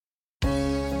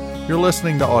You're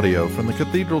listening to audio from the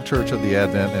Cathedral Church of the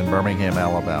Advent in Birmingham,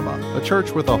 Alabama, a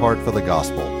church with a heart for the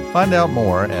gospel. Find out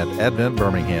more at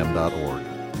adventbirmingham.org.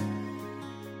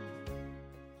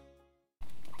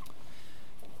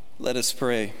 Let us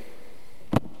pray.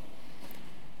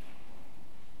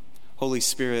 Holy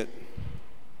Spirit,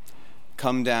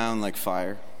 come down like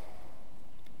fire.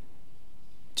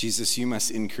 Jesus, you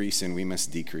must increase and we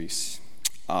must decrease.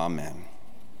 Amen.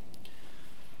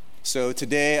 So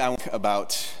today I want to talk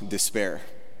about despair.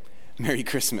 Merry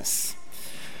Christmas.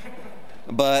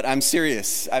 But I'm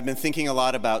serious. I've been thinking a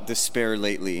lot about despair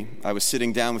lately. I was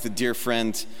sitting down with a dear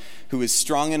friend who is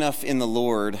strong enough in the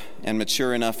Lord and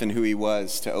mature enough in who he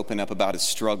was to open up about his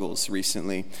struggles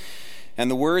recently.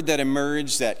 And the word that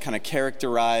emerged that kind of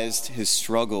characterized his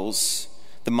struggles,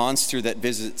 the monster that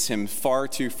visits him far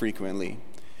too frequently,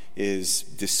 is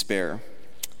despair.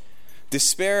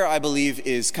 Despair, I believe,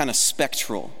 is kind of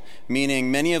spectral,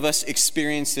 meaning many of us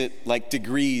experience it like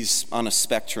degrees on a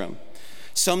spectrum.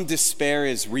 Some despair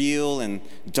is real and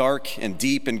dark and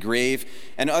deep and grave,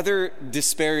 and other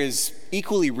despair is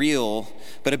equally real,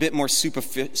 but a bit more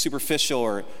superficial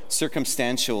or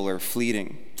circumstantial or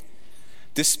fleeting.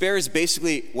 Despair is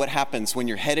basically what happens when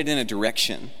you're headed in a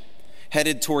direction,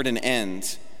 headed toward an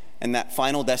end, and that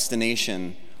final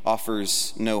destination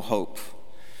offers no hope.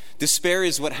 Despair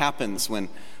is what happens when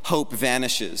hope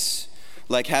vanishes,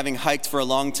 like having hiked for a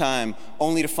long time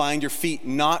only to find your feet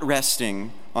not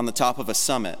resting on the top of a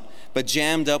summit, but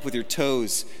jammed up with your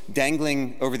toes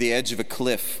dangling over the edge of a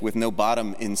cliff with no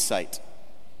bottom in sight.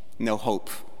 No hope.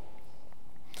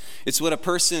 It's what a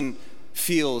person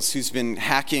feels who's been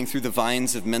hacking through the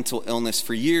vines of mental illness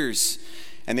for years,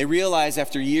 and they realize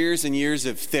after years and years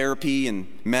of therapy and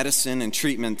medicine and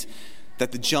treatment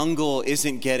that the jungle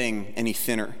isn't getting any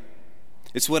thinner.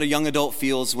 It's what a young adult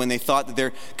feels when they thought that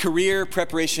their career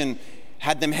preparation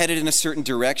had them headed in a certain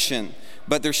direction,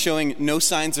 but they're showing no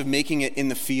signs of making it in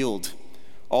the field.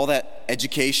 All that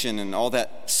education and all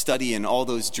that study and all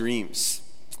those dreams.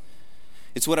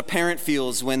 It's what a parent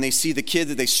feels when they see the kid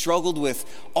that they struggled with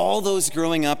all those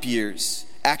growing up years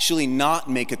actually not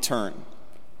make a turn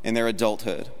in their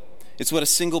adulthood. It's what a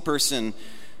single person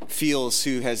feels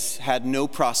who has had no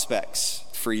prospects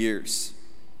for years.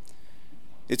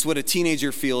 It's what a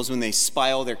teenager feels when they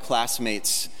spy all their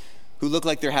classmates who look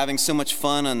like they're having so much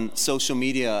fun on social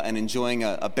media and enjoying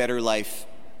a better life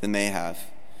than they have.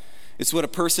 It's what a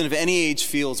person of any age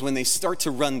feels when they start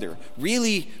to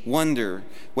really wonder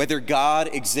whether God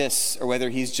exists or whether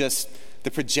he's just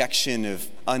the projection of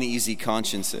uneasy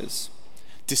consciences.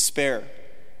 Despair.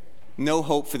 No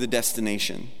hope for the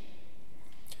destination.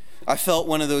 I felt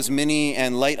one of those mini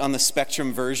and light on the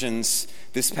spectrum versions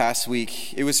this past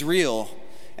week. It was real,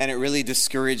 and it really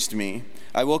discouraged me.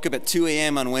 I woke up at 2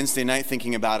 a.m. on Wednesday night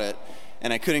thinking about it,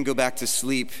 and I couldn't go back to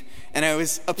sleep. And I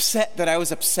was upset that I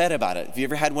was upset about it. Have you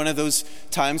ever had one of those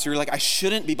times where you're like, I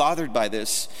shouldn't be bothered by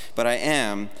this, but I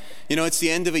am? You know, it's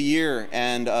the end of a year,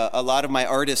 and a lot of my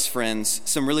artist friends,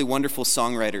 some really wonderful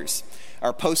songwriters,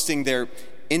 are posting their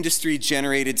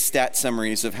industry-generated stat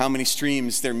summaries of how many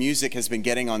streams their music has been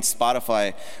getting on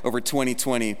Spotify over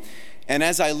 2020. And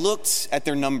as I looked at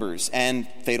their numbers and,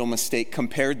 fatal mistake,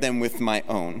 compared them with my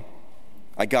own,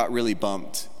 I got really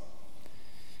bummed.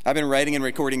 I've been writing and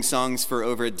recording songs for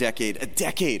over a decade,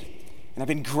 and I've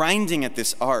been grinding at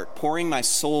this art, pouring my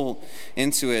soul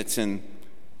into it, and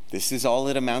this is all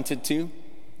it amounted to,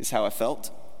 is how I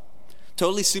felt.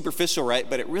 Totally superficial, right?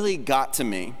 But it really got to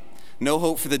me. No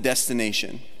hope for the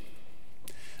destination.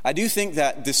 I do think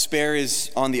that despair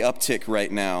is on the uptick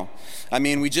right now. I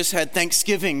mean, we just had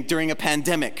Thanksgiving during a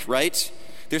pandemic, right?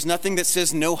 There's nothing that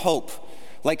says no hope,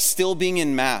 like still being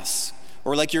in mass,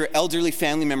 or like your elderly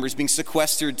family members being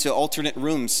sequestered to alternate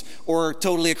rooms, or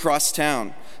totally across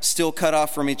town, still cut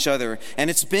off from each other.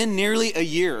 And it's been nearly a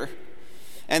year,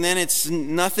 and then it's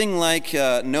nothing like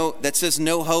that says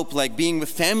no hope, like being with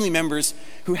family members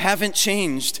who haven't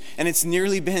changed, and it's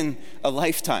nearly been a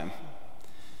lifetime.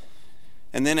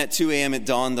 And then at 2 a.m. it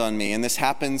dawned on me, and this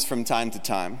happens from time to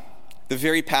time, the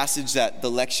very passage that the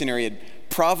lectionary had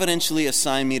providentially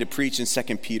assigned me to preach in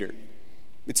 2 Peter.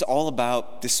 It's all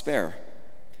about despair.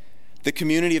 The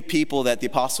community of people that the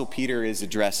Apostle Peter is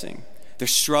addressing, they're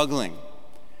struggling.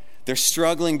 They're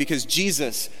struggling because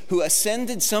Jesus, who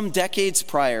ascended some decades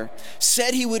prior,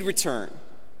 said he would return,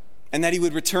 and that he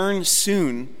would return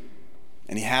soon,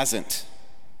 and he hasn't.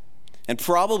 And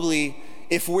probably,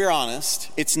 if we're honest,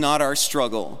 it's not our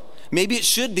struggle. Maybe it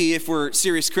should be if we're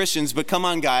serious Christians, but come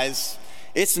on, guys,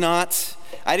 it's not.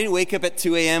 I didn't wake up at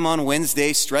 2 a.m. on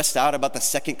Wednesday stressed out about the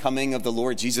second coming of the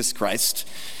Lord Jesus Christ.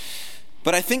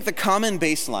 But I think the common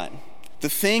baseline, The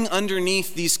thing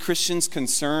underneath these Christians'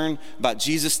 concern about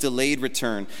Jesus' delayed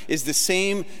return is the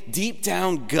same deep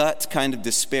down gut kind of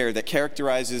despair that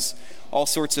characterizes all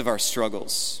sorts of our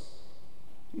struggles.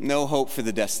 No hope for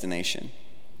the destination.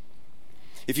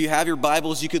 If you have your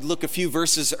Bibles, you could look a few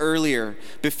verses earlier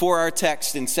before our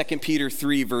text in 2 Peter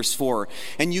 3, verse 4,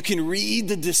 and you can read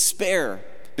the despair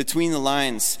between the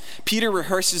lines. Peter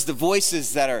rehearses the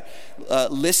voices that are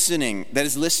that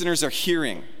his listeners are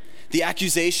hearing, the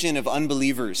accusation of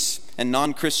unbelievers and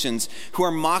non-Christians who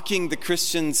are mocking the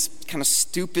Christians' kind of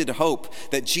stupid hope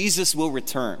that Jesus will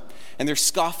return. And their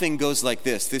scoffing goes like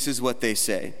this. This is what they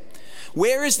say.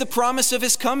 Where is the promise of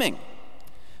his coming?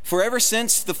 For ever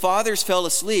since the fathers fell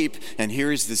asleep, and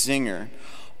here is the zinger,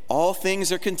 all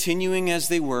things are continuing as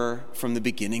they were from the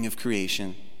beginning of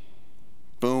creation.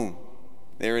 Boom.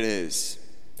 There it is.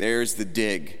 There's the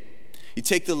dig. You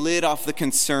take the lid off the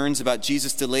concerns about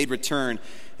Jesus' delayed return,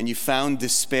 and you found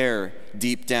despair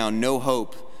deep down, no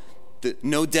hope,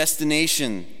 no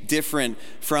destination different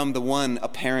from the one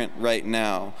apparent right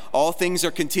now. All things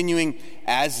are continuing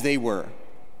as they were,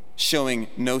 showing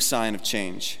no sign of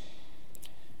change.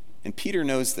 And Peter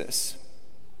knows this.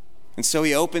 And so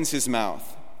he opens his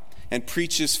mouth and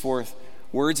preaches forth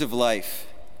words of life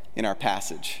in our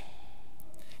passage.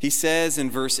 He says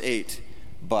in verse 8,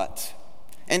 but.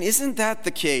 And isn't that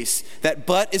the case? That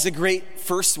but is a great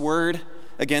first word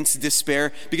against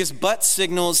despair, because but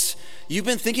signals you've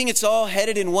been thinking it's all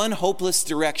headed in one hopeless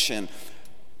direction.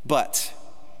 But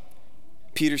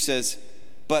Peter says,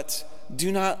 but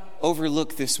do not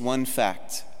overlook this one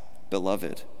fact,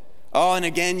 beloved. Oh, and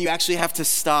again, you actually have to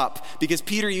stop, because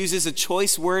Peter uses a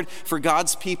choice word for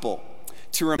God's people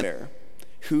to remember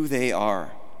who they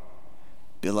are.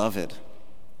 Beloved.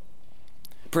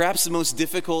 Perhaps the most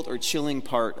difficult or chilling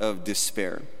part of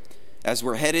despair, as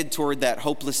we're headed toward that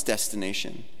hopeless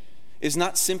destination, is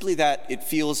not simply that it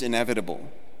feels inevitable.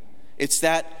 It's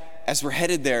that as we're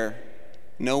headed there,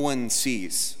 no one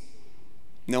sees,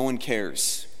 no one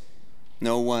cares,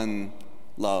 no one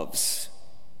loves.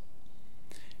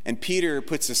 And Peter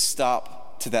puts a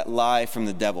stop to that lie from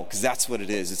the devil, because that's what it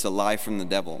is. It's a lie from the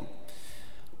devil.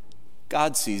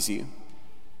 God sees you.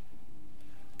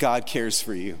 God cares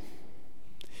for you.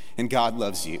 And God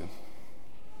loves you.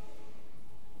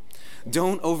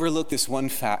 Don't overlook this one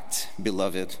fact,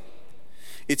 beloved.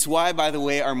 It's why, by the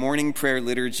way, our morning prayer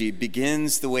liturgy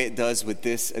begins the way it does with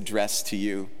this address to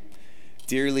you.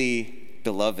 Dearly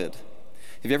beloved.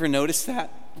 Have you ever noticed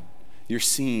that? You're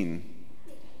seen.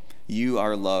 You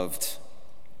are loved.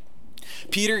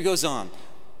 Peter goes on.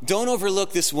 Don't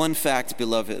overlook this one fact,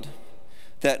 beloved,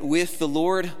 that with the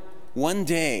Lord, one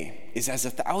day is as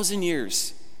 1,000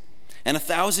 years, and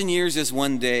 1,000 years is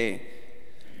one day.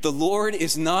 The Lord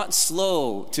is not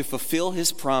slow to fulfill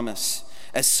his promise,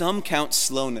 as some count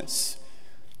slowness,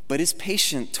 but is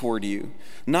patient toward you,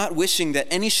 not wishing that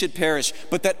any should perish,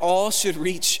 but that all should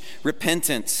reach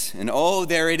repentance. And oh,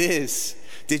 there it is.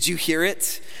 Did you hear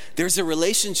it? There's a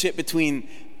relationship between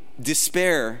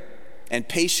despair and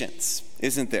patience,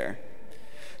 isn't there?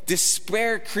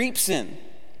 Despair creeps in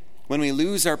when we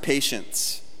lose our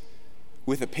patience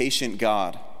with a patient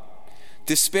God.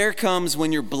 Despair comes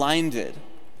when you're blinded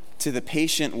to the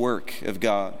patient work of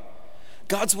God.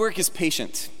 God's work is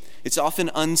patient. It's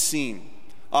often unseen,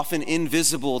 often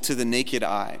invisible to the naked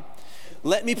eye.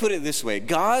 Let me put it this way.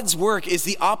 God's work is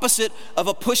the opposite of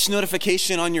a push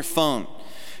notification on your phone.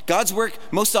 God's work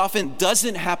most often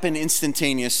doesn't happen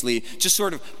instantaneously, just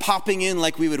sort of popping in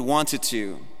like we would want it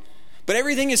to. But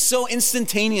everything is so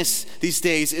instantaneous these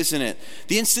days, isn't it?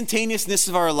 The instantaneousness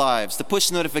of our lives, the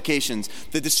push notifications,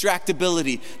 the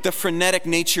distractibility, the frenetic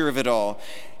nature of it all.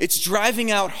 It's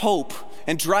driving out hope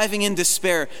and driving in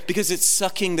despair because it's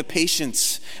sucking the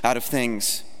patience out of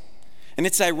things. And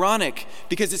it's ironic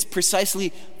because it's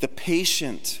precisely the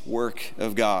patient work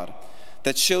of God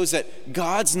that shows that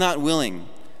God's not willing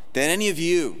that any of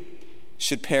you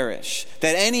should perish,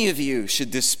 that any of you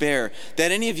should despair,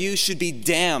 that any of you should be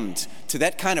damned to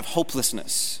that kind of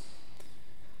hopelessness.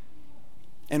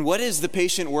 And what is the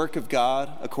patient work of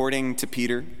God according to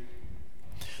Peter?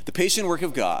 The patient work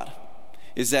of God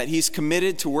is that he's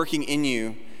committed to working in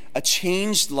you a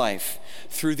changed life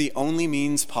through the only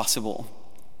means possible,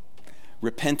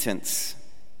 repentance.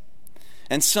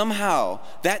 And somehow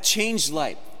that changed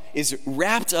life is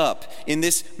wrapped up in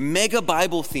this mega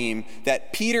Bible theme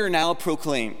that Peter now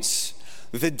proclaims,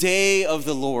 the day of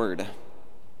the Lord.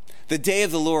 The day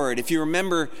of the Lord. If you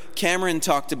remember, Cameron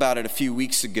talked about it a few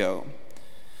weeks ago.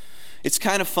 It's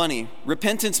kind of funny.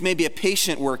 Repentance may be a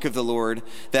patient work of the Lord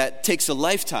that takes a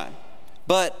lifetime.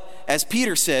 But, as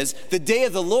Peter says, the day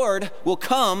of the Lord will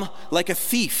come like a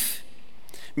thief.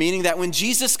 Meaning that when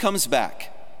Jesus comes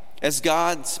back, as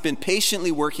God's been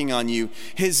patiently working on you,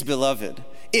 his beloved,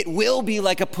 it will be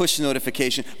like a push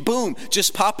notification. Boom,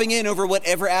 just popping in over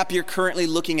whatever app you're currently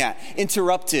looking at.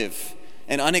 Interruptive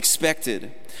and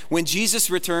unexpected. When Jesus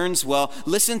returns, well,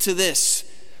 listen to this.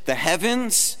 The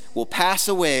heavens will pass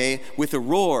away with a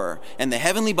roar, and the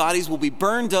heavenly bodies will be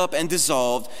burned up and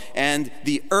dissolved, and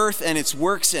the earth and its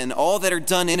works and all that are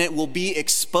done in it will be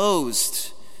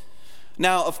exposed.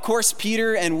 Now, of course,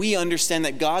 Peter and we understand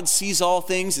that God sees all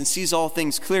things and sees all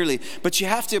things clearly, but you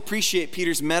have to appreciate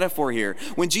Peter's metaphor here.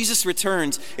 When Jesus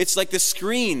returns, it's like the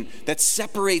screen that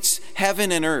separates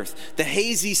heaven and earth, the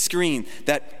hazy screen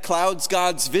that clouds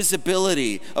God's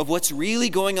visibility of what's really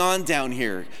going on down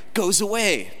here goes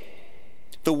away.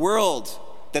 The world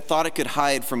that thought it could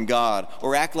hide from God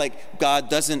or act like God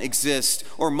doesn't exist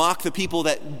or mock the people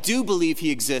that do believe he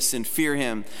exists and fear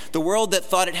him. The world that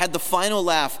thought it had the final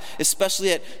laugh,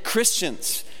 especially at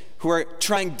Christians who are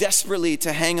trying desperately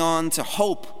to hang on to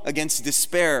hope against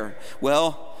despair.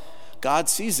 Well, God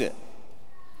sees it,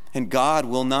 and God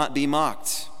will not be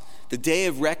mocked. The day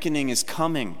of reckoning is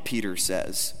coming, Peter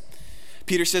says.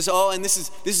 Peter says, and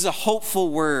this is a hopeful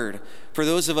word for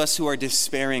those of us who are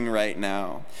despairing right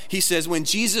now. He says, when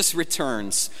Jesus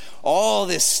returns, all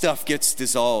this stuff gets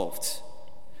dissolved.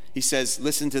 He says,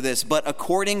 listen to this, but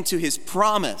according to his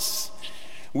promise,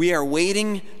 we are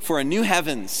waiting for a new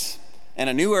heavens and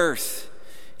a new earth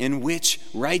in which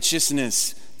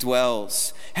righteousness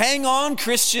dwells. Hang on,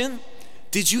 Christian.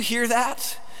 Did you hear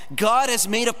that? God has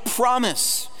made a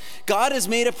promise. God has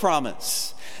made a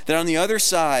promise that on the other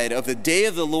side of the day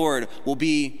of the Lord will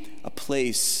be a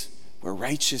place where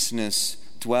righteousness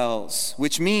dwells,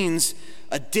 which means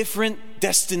a different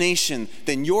destination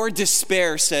than your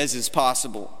despair says is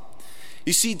possible.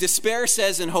 You see, despair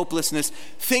says in hopelessness,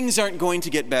 things aren't going to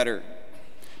get better.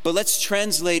 But let's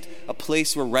translate a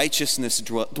place where righteousness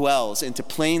dwells into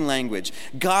plain language.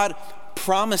 God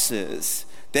promises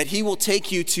that he will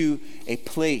take you to a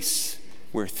place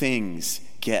where things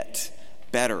get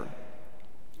better.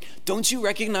 Don't you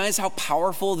recognize how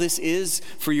powerful this is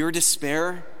for your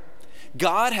despair?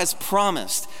 God has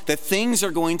promised that things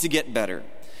are going to get better,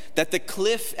 that the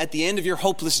cliff at the end of your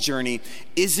hopeless journey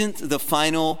isn't the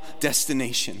final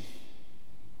destination.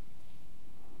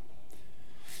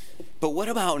 But what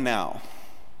about now?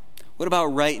 What about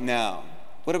right now?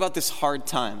 What about this hard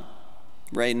time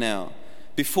right now,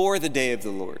 before the day of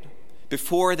the Lord,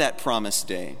 before that promised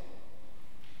day?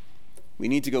 We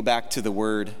need to go back to the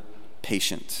word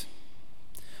patient.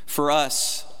 For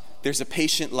us, there's a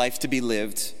patient life to be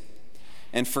lived,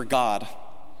 and for God,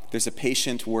 there's a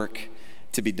patient work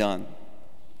to be done.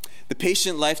 The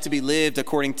patient life to be lived,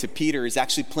 according to Peter, is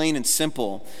actually plain and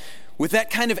simple. With that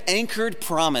kind of anchored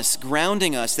promise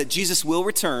grounding us that Jesus will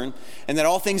return and that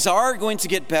all things are going to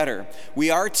get better, we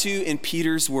are to, in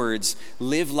Peter's words,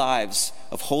 live lives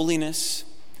of holiness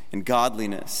and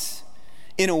godliness.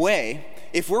 In a way,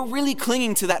 if we're really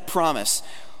clinging to that promise,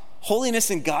 holiness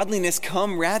and godliness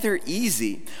come rather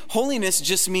easy. Holiness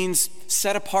just means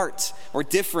set apart or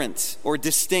different or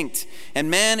distinct.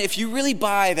 And man, if you really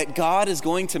buy that God is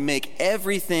going to make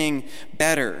everything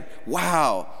better,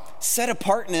 wow, set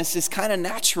apartness is kind of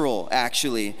natural,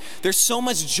 actually. There's so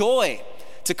much joy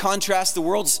to contrast the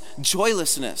world's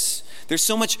joylessness. There's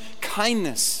so much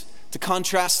kindness to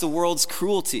contrast the world's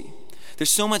cruelty. There's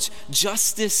so much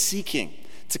justice seeking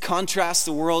to contrast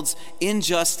the world's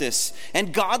injustice,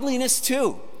 and godliness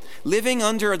too. Living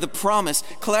under the promise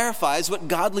clarifies what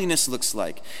godliness looks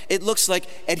like. It looks like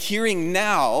adhering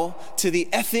now to the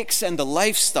ethics and the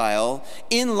lifestyle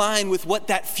in line with what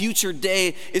that future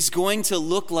day is going to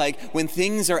look like when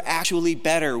things are actually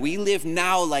better. We live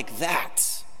now like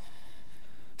that.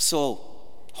 So,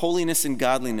 holiness and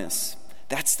godliness,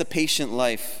 that's the patient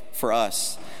life for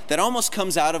us. That almost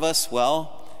comes out of us,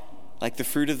 well, like the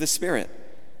fruit of the Spirit.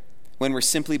 When we're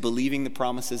simply believing the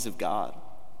promises of God,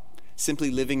 simply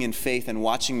living in faith and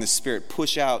watching the Spirit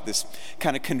push out this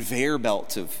kind of conveyor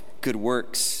belt of good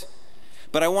works.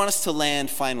 But I want us to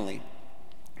land finally,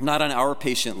 not on our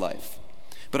patient life,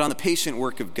 but on the patient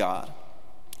work of God,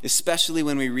 especially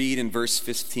when we read in verse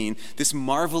 15 this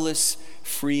marvelous,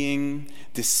 freeing,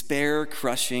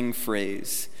 despair-crushing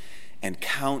phrase, and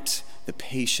count the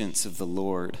patience of the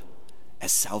Lord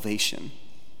as salvation.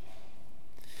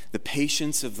 The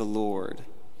patience of the Lord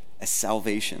as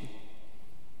salvation.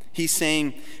 He's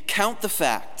saying, count the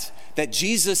fact that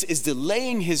Jesus is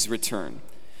delaying his return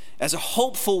as a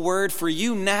hopeful word for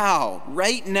you now,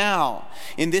 right now,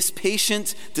 in this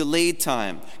patient, delayed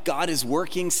time. God is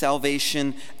working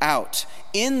salvation out.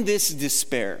 In this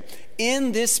despair,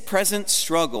 in this present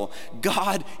struggle,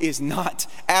 God is not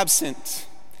absent.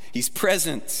 He's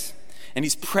present, and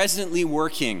he's presently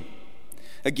working.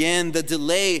 Again, the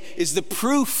delay is the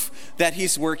proof that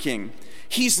he's working.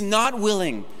 He's not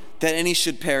willing that any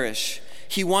should perish.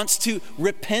 He wants to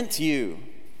repent you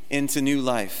into new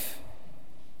life.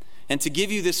 And to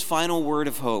give you this final word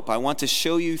of hope, I want to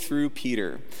show you through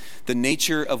Peter the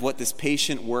nature of what this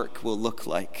patient work will look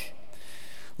like.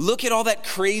 Look at all that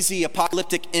crazy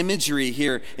apocalyptic imagery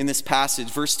here in this passage.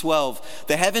 Verse 12,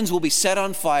 the heavens will be set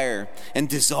on fire and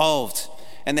dissolved,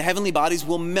 and the heavenly bodies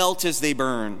will melt as they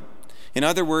burn. In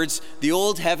other words, the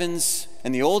old heavens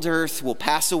and the old earth will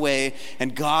pass away,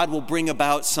 and God will bring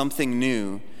about something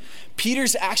new.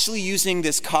 Peter's actually using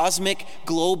this cosmic,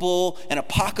 global, and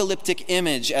apocalyptic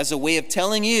image as a way of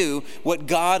telling you what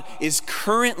God is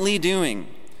currently doing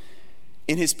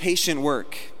in his patient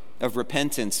work of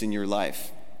repentance in your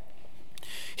life.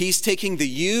 He's taking the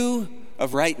you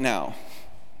of right now,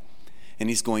 and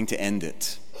he's going to end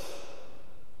it.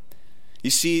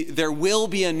 You see, there will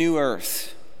be a new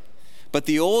earth, but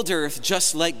the old earth,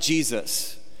 just like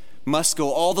Jesus, must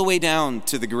go all the way down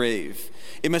to the grave.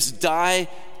 It must die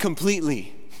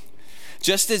completely.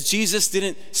 Just as Jesus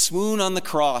didn't swoon on the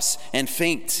cross and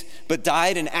faint, but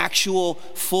died an actual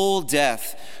full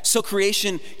death, so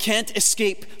creation can't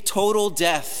escape total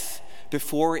death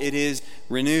before it is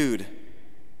renewed.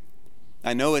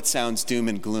 I know it sounds doom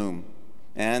and gloom,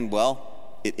 and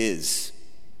well, it is.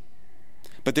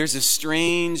 But there's a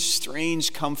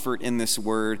strange comfort in this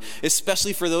word,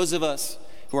 especially for those of us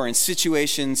who are in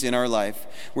situations in our life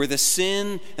where the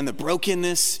sin and the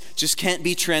brokenness just can't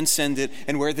be transcended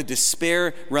and where the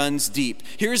despair runs deep.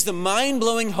 Here's the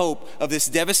mind-blowing hope of this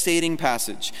devastating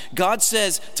passage. God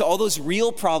says to all those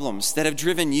real problems that have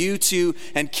driven you to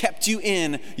and kept you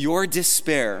in your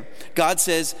despair, God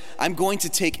says, I'm going to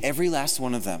take every last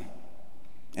one of them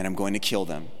and I'm going to kill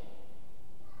them.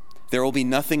 There will be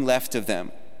nothing left of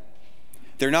them.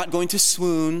 They're not going to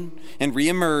swoon and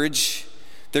reemerge.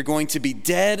 They're going to be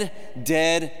dead,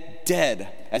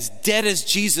 as dead as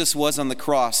Jesus was on the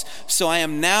cross. So I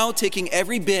am now taking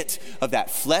every bit of that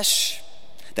flesh,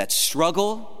 that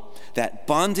struggle, that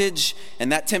bondage, and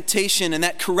that temptation, and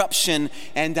that corruption,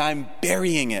 and I'm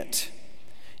burying it.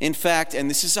 In fact, and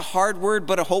this is a hard word,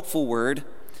 but a hopeful word,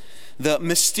 the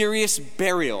mysterious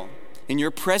burial in your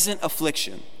present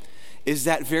affliction is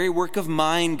that very work of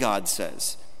mine, God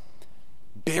says.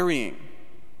 Burying,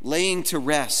 laying to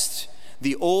rest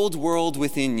the old world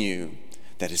within you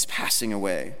that is passing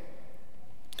away.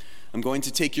 I'm going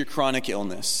to take your chronic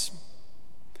illness.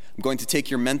 I'm going to take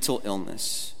your mental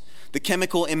illness, the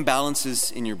chemical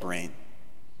imbalances in your brain,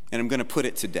 and I'm going to put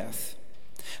it to death.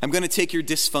 I'm going to take your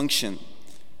dysfunction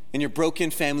and your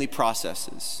broken family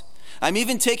processes. I'm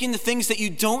even taking the things that you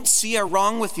don't see are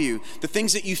wrong with you, the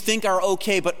things that you think are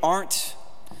okay but aren't,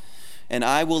 and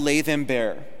I will lay them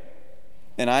bare,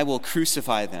 and I will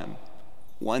crucify them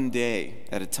one day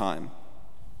at a time.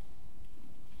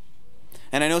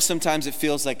 And I know sometimes it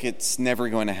feels like it's never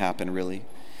going to happen, really,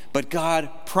 but God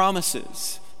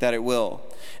promises that it will.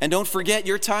 And don't forget,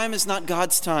 your time is not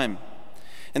God's time.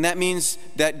 And that means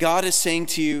that God is saying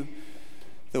to you,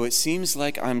 though it seems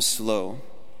like I'm slow,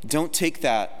 don't take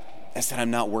that as that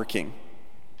I'm not working,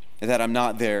 that I'm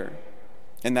not there,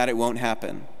 and that it won't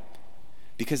happen.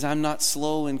 Because I'm not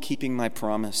slow in keeping my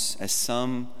promise, as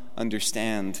some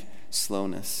understand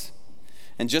slowness.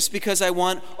 And just because I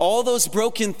want all those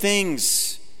broken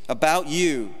things about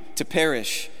you to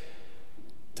perish,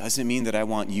 doesn't mean that I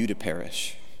want you to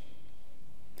perish.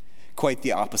 Quite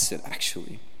the opposite,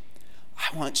 actually.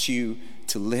 I want you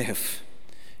to live.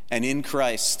 And in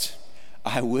Christ,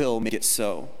 I will make it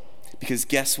so. Because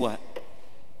guess what?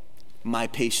 My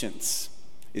patience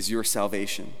is your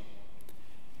salvation.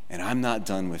 And I'm not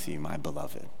done with you, my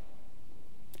beloved.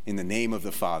 In the name of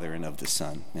the Father, and of the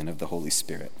Son, and of the Holy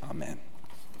Spirit. Amen.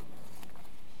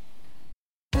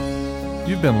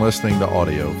 You've been listening to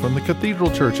audio from the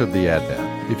Cathedral Church of the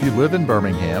Advent. If you live in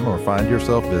Birmingham or find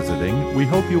yourself visiting, we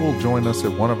hope you will join us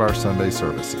at one of our Sunday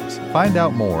services. Find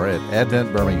out more at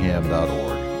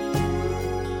adventbirmingham.org.